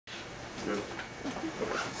Good.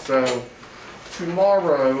 So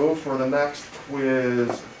tomorrow for the next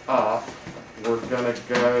quiz up, we're going to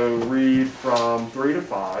go read from 3 to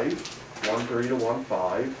 5, 1-3 to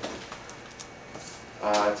 1-5.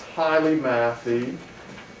 It's highly mathy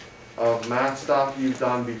of math stuff you've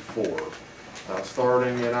done before.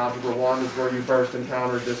 Starting in Algebra 1 is where you first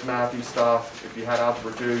encountered this mathy stuff. If you had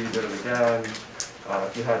Algebra 2, you did it again.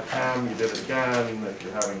 If you had Chem, you did it again. If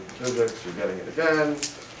you're having physics, you're getting it again.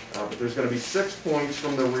 But there's going to be 6 points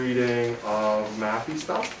from the reading of mathy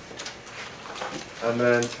stuff. And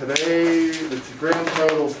then today, the grand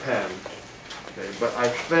total's 10. Okay, but I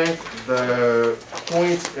think the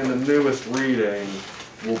points in the newest reading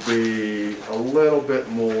will be a little bit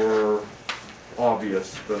more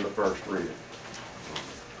obvious than the first reading.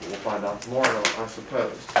 We'll find out tomorrow, I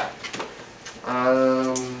suppose.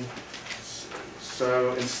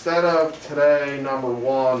 So instead of today, number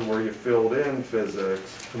 1, where you filled in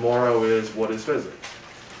physics, tomorrow is what is physics?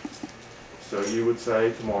 So you would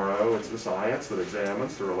say tomorrow it's the science that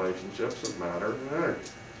examines the relationships of matter and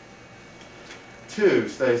energy. 2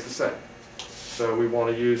 stays the same. So we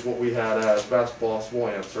want to use what we had as best possible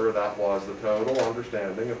answer. That was the total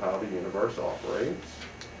understanding of how the universe operates.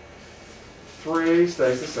 3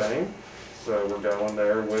 stays the same. So we're going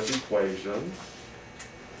there with equations.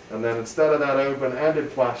 And then instead of that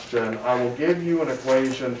open-ended question, I will give you an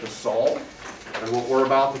equation to solve. And what we're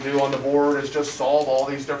about to do on the board is just solve all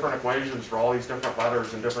these different equations for all these different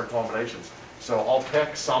letters and different combinations. So I'll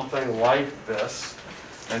pick something like this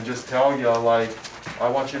and just tell you, like, I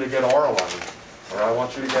want you to get R11, or I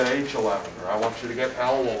want you to get H11, or I want you to get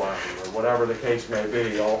L11, or whatever the case may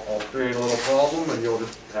be. I'll create a little problem and you'll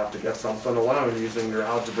just have to get something alone using your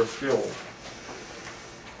algebra skills.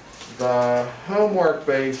 The homework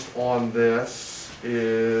based on this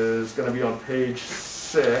is going to be on page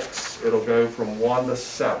 6. It'll go from 1 to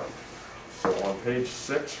 7. So on page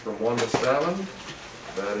 6 from 1 to 7,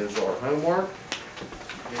 that is our homework.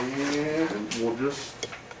 And we'll just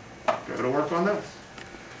go to work on this.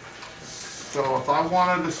 So if I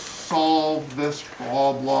wanted to solve this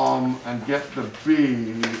problem and get the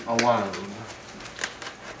B alone,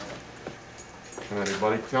 can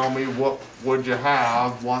anybody tell me what would you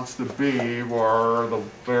have once the B were the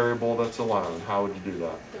variable that's alone? How would you do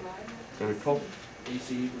that? Divide. Very cool.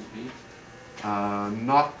 AC equals B?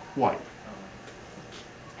 Not quite.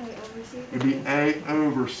 A over C. It would be A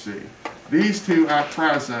over C. These two at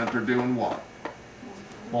present are doing what?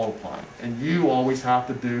 Multiplying. And you always have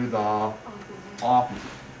to do the opposite.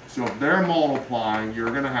 So if they're multiplying,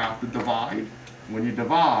 you're going to have to divide. When you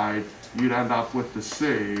divide, you'd end up with the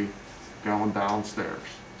C going downstairs.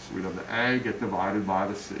 So we'd have the A get divided by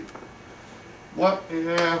the C. What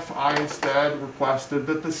if I instead requested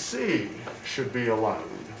that the C should be alone?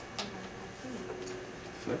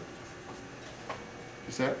 See? You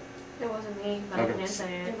said? It wasn't me, but Okay. I can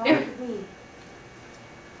say it. Divide the B.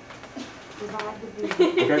 Divide the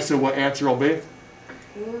B. Okay, so what answer will be?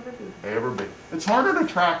 A over B. A over B. It's harder to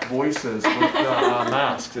track voices with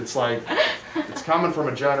masks. It's like, it's coming from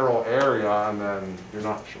a general area and then you're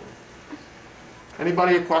not sure.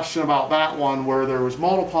 Anybody a question about that one where there was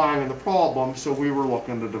multiplying in the problem, so we were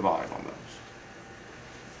looking to divide on those?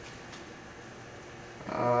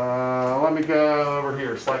 Let me go over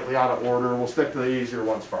here, slightly out of order. We'll stick to the easier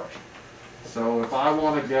ones first. So if I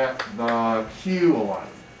want to get the Q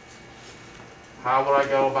alone, how would I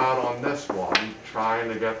go about on this one, trying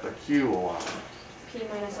to get the Q alone? P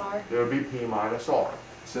minus R. It would be P minus R.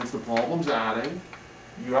 Since the problem's adding,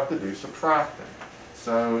 you have to do subtracting.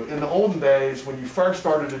 So in the olden days, when you first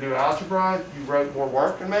started to do algebra, you wrote more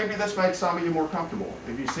work, and maybe this makes some of you more comfortable.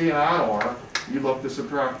 If you see an add R, you look to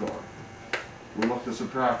subtract R. We look to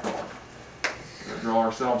subtract R. We draw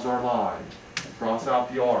ourselves our line. Cross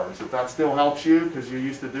out the R's. If that still helps you, because you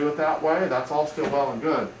used to do it that way, that's all still well and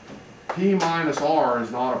good. P minus R is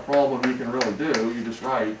not a problem you can really do. You just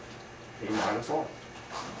write P minus R.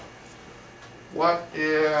 What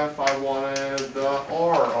if I wanted the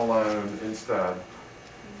R alone instead?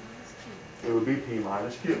 It would be P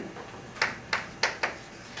minus Q.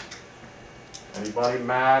 Anybody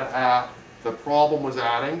mad at the problem was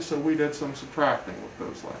adding, so we did some subtracting with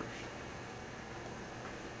those letters.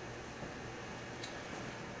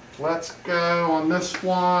 Let's go on this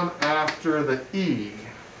one after the E.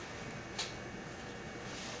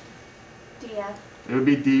 DF. It would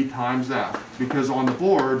be D times F, because on the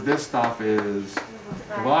board this stuff is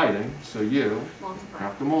dividing, so you Multiply.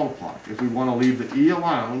 have to multiply. If we want to leave the E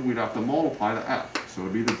alone, we'd have to multiply the F. So it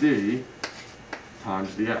would be the D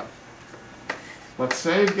times the F. Let's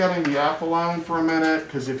save getting the f alone for a minute,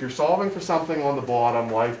 because if you're solving for something on the bottom,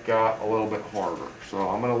 life got a little bit harder. So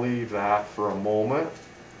I'm going to leave that for a moment.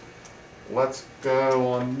 Let's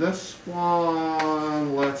go on this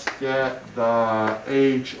one. Let's get the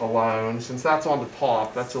h alone. Since that's on the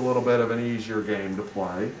top, that's a little bit of an easier game to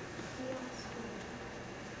play.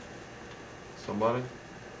 Somebody?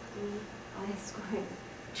 I squared.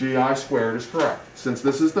 GI squared is correct. Since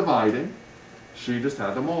this is dividing, she just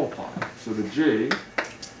had to multiply. So the g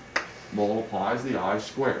multiplies the I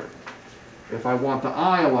squared. If I want the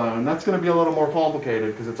I alone, that's going to be a little more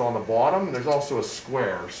complicated because it's on the bottom and there's also a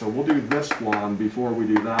square. So we'll do this one before we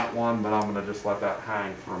do that one, but I'm going to just let that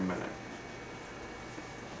hang for a minute.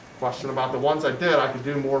 Question about the ones I did, I could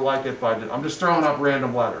do more like it, but I'm just throwing up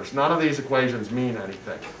random letters. None of these equations mean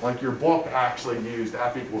anything. Like your book actually used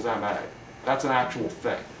F equals ma. That's an actual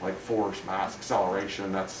thing, like force, mass,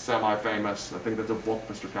 acceleration. That's semi-famous. I think that's a book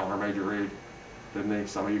Mr. Keller made you read. Didn't he?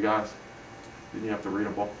 Some of you guys? Didn't you have to read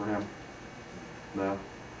a book for him? No?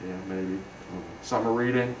 Yeah, maybe. Summer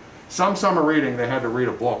reading. Some summer reading, they had to read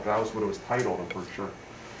a book. That was what it was titled, I'm pretty sure.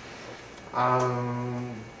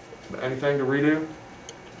 Anything to redo?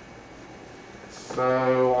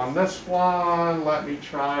 So on this one, let me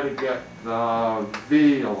try to get the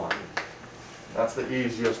V alone. That's the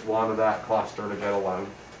easiest one of that cluster to get alone.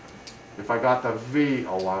 If I got the V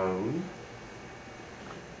alone,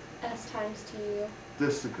 S times tu.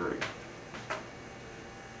 disagree.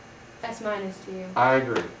 S minus tu. I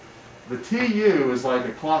agree. The TU is like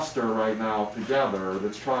a cluster right now together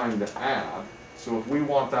that's trying to add. So if we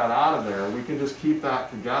want that out of there, we can just keep that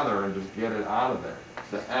together and just get it out of there.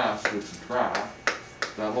 The S would subtract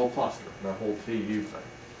that whole cluster, that whole TU thing.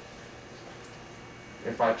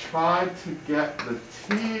 If I tried to get the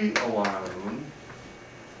T alone,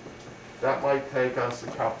 that might take us a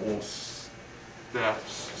couple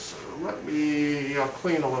steps. So let me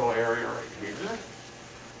clean a little area right here.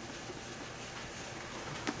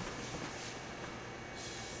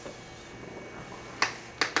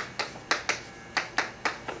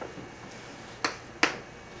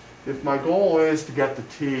 If my goal is to get the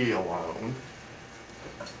T alone,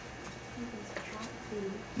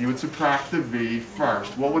 you would subtract the V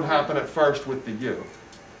first. What would happen at first with the U?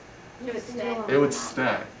 It would stay. It would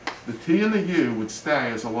stay. The T and the U would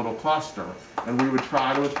stay as a little cluster, and we would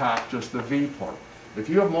try to attack just the V part. If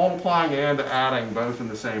you have multiplying and adding both in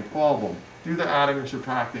the same problem, do the adding or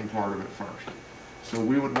subtracting part of it first. So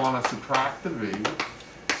we would want to subtract the V.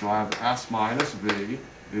 So I have S minus V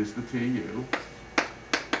is the TU.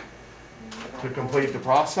 To complete the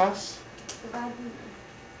process,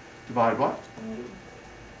 divide what?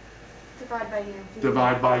 Divide by u.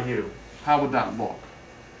 Divide by U. How would that look?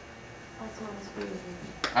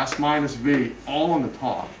 S minus V all on the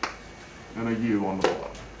top and a U on the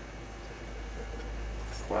bottom.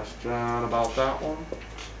 Question about that one?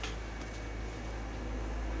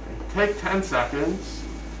 Take 10 seconds.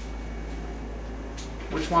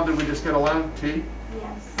 Which one did we just get alone? T?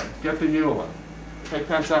 Yes. Get the U alone. Take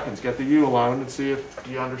 10 seconds, get the U alone and see if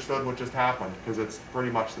you understood what just happened, because it's pretty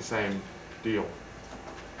much the same deal.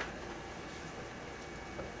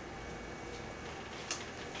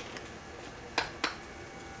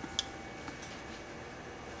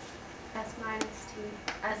 S minus t.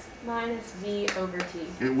 S minus v over t.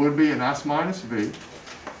 It would be an S minus V,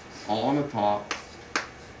 all on the top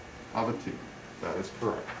of a T. That is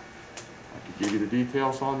correct. I could give you the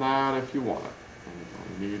details on that if you want it.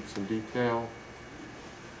 Anybody need some detail?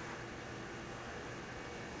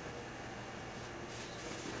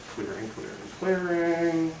 Clearing, clearing,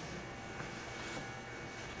 clearing.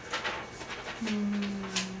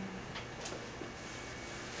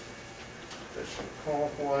 Mission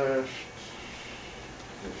accomplished.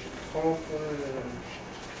 Mission accomplished.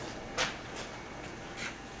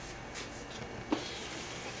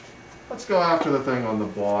 Let's go after the thing on the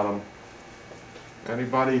bottom.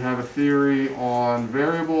 Anybody have a theory on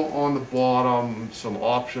variable on the bottom, some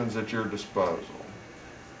options at your disposal?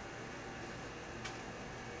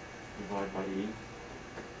 Divide by E.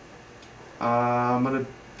 I'm going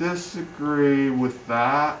to disagree with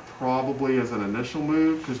that probably as an initial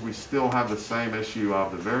move because we still have the same issue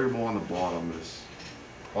of the variable on the bottom is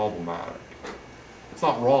problematic. It's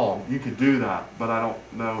not wrong, you could do that, but I don't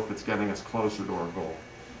know if it's getting us closer to our goal.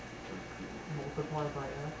 Multiply by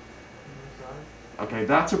F on the side. Okay,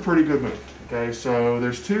 that's a pretty good move. Okay, so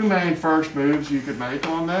there's two main first moves you could make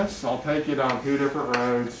on this. I'll take you down two different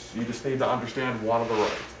roads. You just need to understand one of the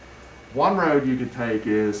roads. One road you could take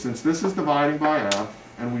is, since this is dividing by F,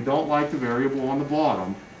 and we don't like the variable on the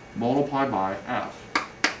bottom, multiply by F.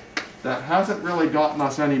 That hasn't really gotten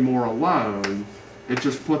us any more alone. it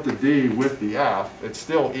just put the D with the F. It's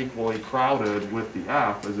still equally crowded with the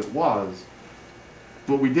F as it was,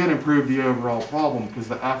 but we did improve the overall problem because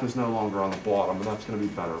the F is no longer on the bottom, and that's going to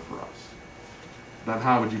be better for us. Then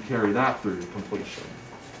how would you carry that through to completion?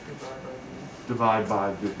 Divide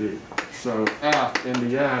by the D. So F in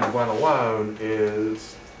the end, when alone,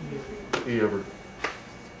 is E over D.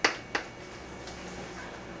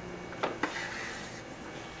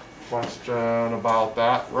 Question about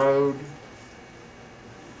that road?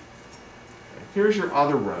 Here's your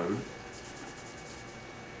other road.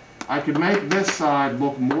 I could make this side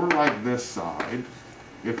look more like this side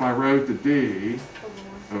if I wrote the D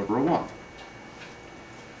over a 1.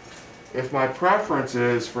 If my preference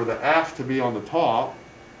is for the F to be on the top,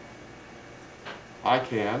 I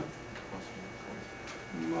can.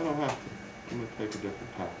 I don't have to. I'm going to take a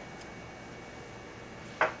different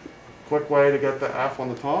path. Quick way to get the F on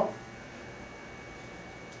the top.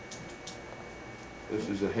 This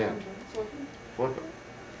is a hint. Flip it.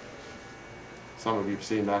 Some of you have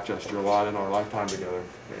seen that gesture a lot in our lifetime together.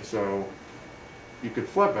 Okay, so you could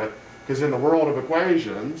flip it, because in the world of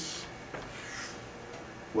equations,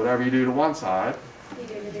 whatever you do to one side, You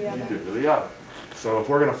do to the you other. do to the other. So if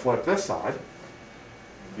we're going to flip this side,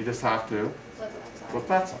 you just have to Flip that side. flip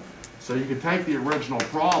that side. So you can take the original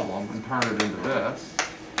problem and turn it into this.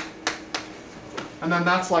 And then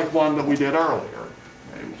that's like one that we did earlier.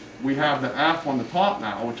 Okay, we have the F on the top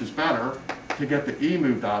now, which is better, to get the E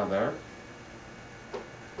moved out of there.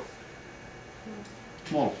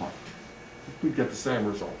 Multiply. We'd get the same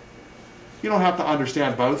result. You don't have to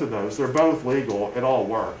understand both of those. They're both legal. It all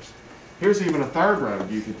works. Here's even a third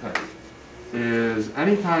road you can take. Is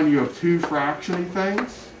anytime you have two fractiony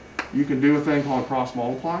things, you can do a thing called cross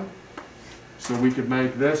multiplying. So we could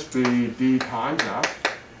make this be D times F.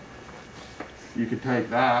 You could take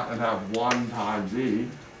that and have 1 times E.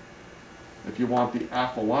 If you want the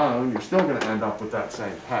F alone, you're still going to end up with that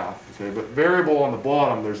same path. Okay, but variable on the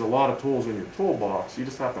bottom, there's a lot of tools in your toolbox. You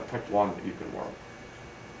just have to pick one that you can work.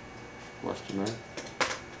 Question there?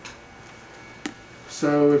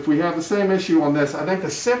 So if we have the same issue on this, I think the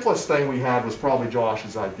simplest thing we had was probably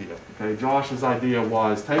Josh's idea. Okay, Josh's idea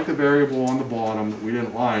was take the variable on the bottom that we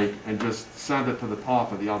didn't like and just send it to the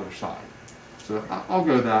top of the other side. So I'll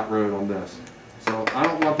go that road on this. So I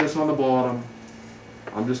don't want this on the bottom.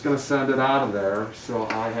 I'm just going to send it out of there. So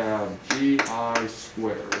I have GI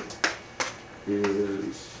squared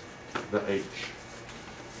is the H.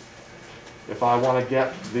 If I want to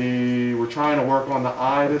get the, we're trying to work on the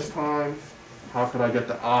I this time. How could I get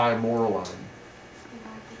the I more alone?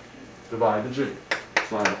 Divide the G.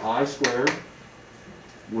 So I have I squared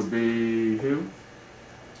would be who?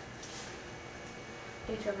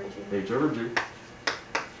 H over G. H over G.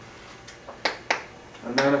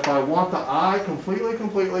 And then if I want the I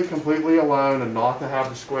completely alone and not to have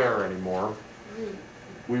the square anymore,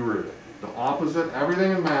 we root it. The opposite,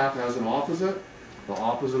 everything in math has an opposite. The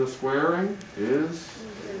opposite of squaring is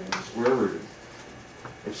square rooting.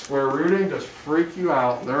 If square rooting does freak you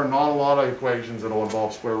out, there are not a lot of equations that will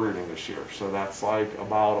involve square rooting this year. So that's like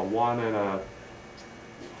about a 1 in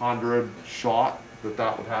 100 shot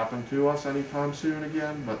that would happen to us anytime soon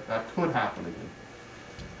again, but that could happen again.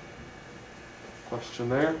 Question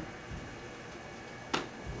there?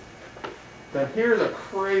 Then here's a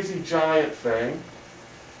crazy giant thing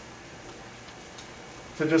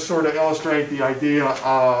to just sort of illustrate the idea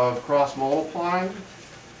of cross multiplying.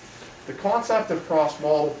 The concept of cross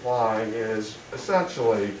multiplying is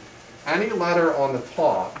essentially any letter on the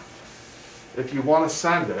top, if you want to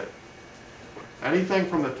send it, anything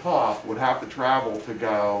from the top would have to travel to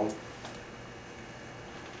go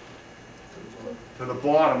to the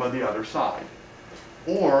bottom of the other side.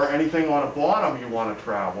 Or anything on the bottom you want to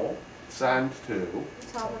travel, send to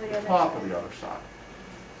Top of the the other top side. of the other side.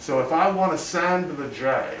 So if I want to send the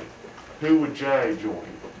J, who would J join?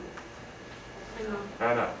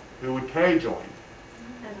 NO. Who would K join?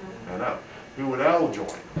 NO. Who would L join?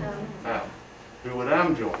 M. Who would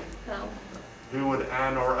M join? Who would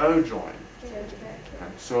N or O join? Okay.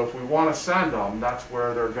 So if we want to send them, that's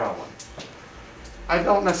where they're going. I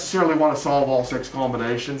don't necessarily want to solve all 6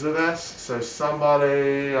 combinations of this, so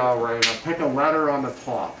somebody, Raina, pick a letter on the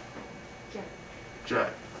top. J.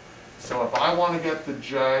 So if I want to get the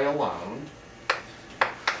J alone,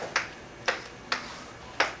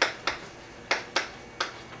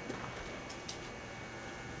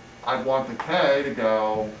 I'd want the K to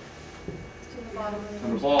go To the bottom to of the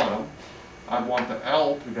the bottom. I'd want the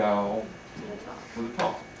L to go to the top. to the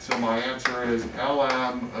top. So my answer is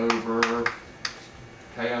LM over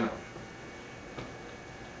KNO. Does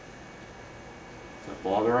that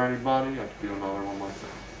bother anybody? I could do another one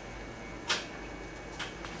myself.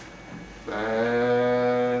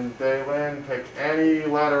 Then, Daylin, pick any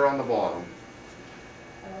letter on the bottom.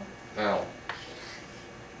 L.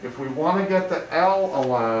 If we want to get the L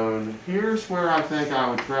alone, here's where I think I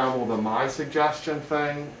would travel to my suggestion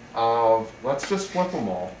thing of, let's just flip them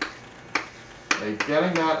all. Okay,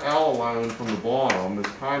 getting that L alone from the bottom is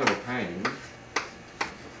kind of a pain.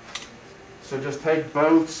 So just take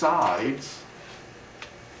both sides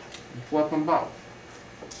and flip them both.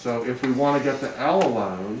 So if we want to get the L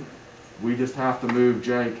alone, we just have to move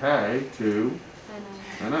JK to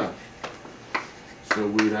NO. So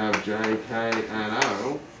we'd have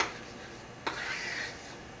JKNO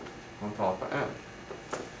on top of N.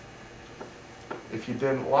 If you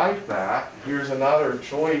didn't like that, here's another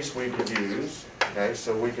choice we could use. Okay,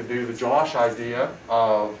 so we could do the Josh idea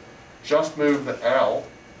of just move the L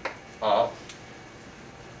up,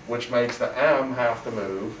 which makes the M have to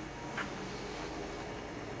move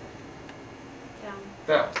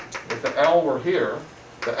down. If the L were here,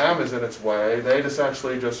 the M is in its way, they'd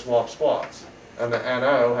essentially just swap spots. And the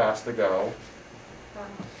NO has to go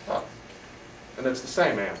up. And it's the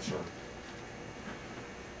same answer.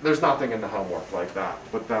 There's nothing in the homework like that,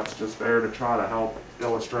 but that's just there to try to help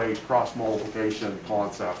illustrate cross-multiplication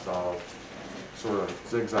concept of sort of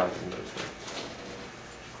zigzagging those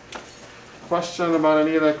things. Question about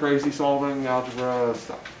any of that crazy solving, algebra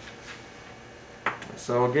stuff?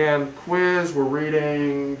 So again, quiz, we're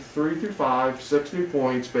reading 3 through 5, 6 new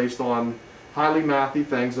points based on highly mathy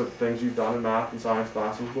things, of things you've done in math and science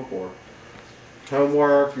classes before.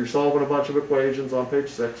 Homework, you're solving a bunch of equations on page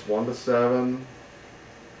 6, 1 to 7.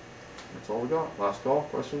 That's all we got. Last call,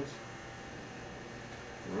 questions?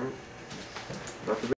 All right.